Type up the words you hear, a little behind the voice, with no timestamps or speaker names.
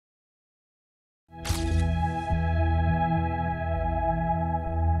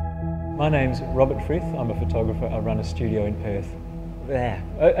My name's Robert Frith. I'm a photographer. I run a studio in Perth.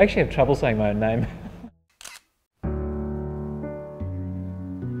 I actually have trouble saying my own name.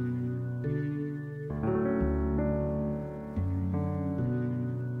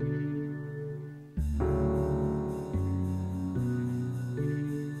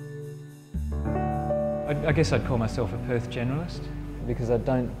 I guess I'd call myself a Perth generalist because I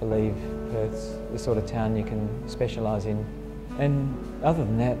don't believe Perth's the sort of town you can specialise in. And other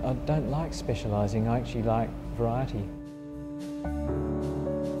than that, I don't like specialising, I actually like variety.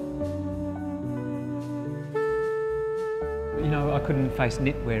 You know, I couldn't face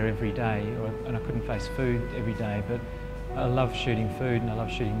knitwear every day, and I couldn't face food every day, but I love shooting food and I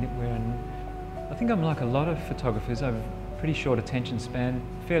love shooting knitwear, and I think I'm like a lot of photographers. I have a pretty short attention span,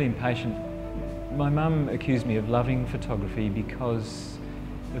 fairly impatient. My mum accused me of loving photography because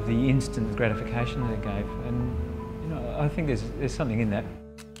of the instant gratification that it gave, and you know, I think there's something in that.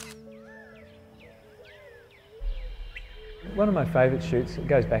 One of my favourite shoots, it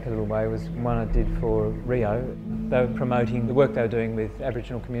goes back a little way, was one I did for Rio. They were promoting the work they were doing with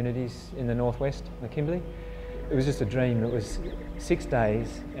Aboriginal communities in the northwest, the Kimberley. It was just a dream. It was 6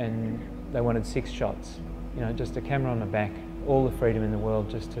 days and they wanted 6 shots. You know, just a camera on the back, all the freedom in the world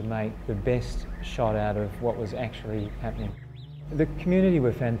just to make the best shot out of what was actually happening. The community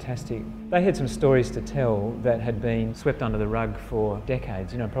were fantastic. They had some stories to tell that had been swept under the rug for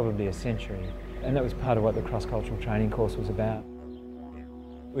decades, you know, probably a century. And that was part of what the cross-cultural training course was about.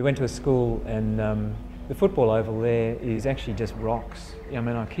 We went to a school and the football oval there is actually just rocks. I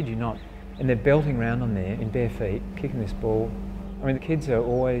mean, I kid you not. And they're belting around on there in bare feet, kicking this ball. I mean, the kids are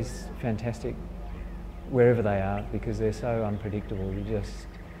always fantastic wherever they are because they're so unpredictable. You just,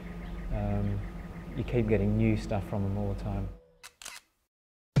 you keep getting new stuff from them all the time.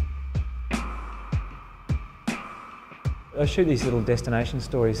 I shoot these little destination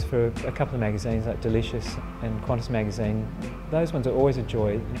stories for a couple of magazines like Delicious and Qantas magazine. Those ones are always a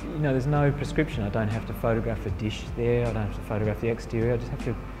joy. You know, there's no prescription. I don't have to photograph the dish there, I don't have to photograph the exterior, I just have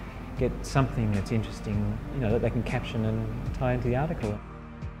to get something that's interesting, you know, that they can caption and tie into the article.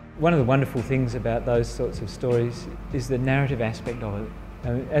 One of the wonderful things about those sorts of stories is the narrative aspect of it.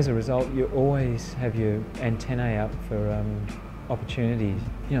 And as a result, you always have your antennae up for opportunities.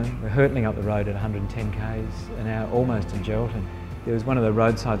 You know, we're hurtling up the road at 110 k's an hour, almost to Geraldton. There was one of the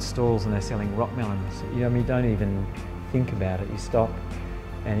roadside stalls and they're selling rock melons. You know, I mean, you don't even think about it. You stop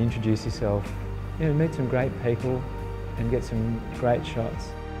and introduce yourself, you know, meet some great people and get some great shots.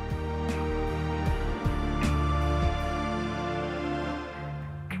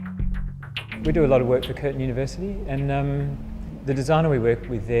 We do a lot of work for Curtin University, and the designer we worked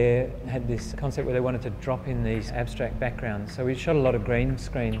with there had this concept where they wanted to drop in these abstract backgrounds. So we shot a lot of green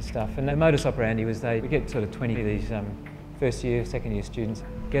screen stuff, and the modus operandi was we get sort of 20 of these first year, second year students,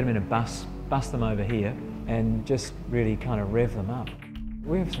 get them in a bus them over here, and just really kind of rev them up.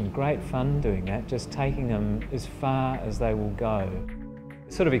 We have some great fun doing that, just taking them as far as they will go.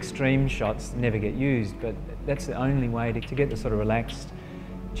 Sort of extreme shots never get used, but that's the only way to get the sort of relaxed,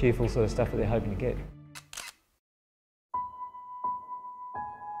 cheerful sort of stuff that they're hoping to get.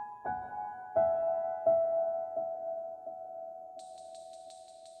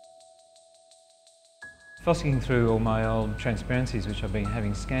 Fossicking through all my old transparencies, which I've been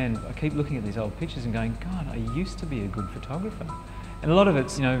having scanned, I keep looking at these old pictures and going, God, I used to be a good photographer. And a lot of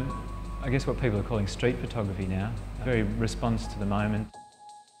it's, you know, I guess what people are calling street photography now, very response to the moment.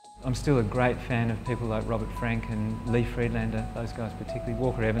 I'm still a great fan of people like Robert Frank and Lee Friedlander, those guys particularly,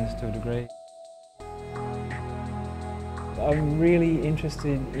 Walker Evans to a degree. I'm really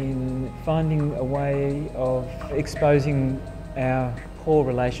interested in finding a way of exposing our poor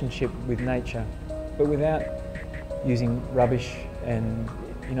relationship with nature, but without using rubbish and,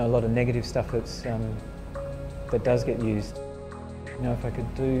 you know, a lot of negative stuff that does get used. You know, if I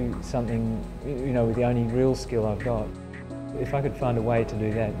could do something, you know, with the only real skill I've got, if I could find a way to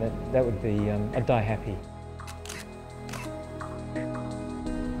do that would be, I'd die happy.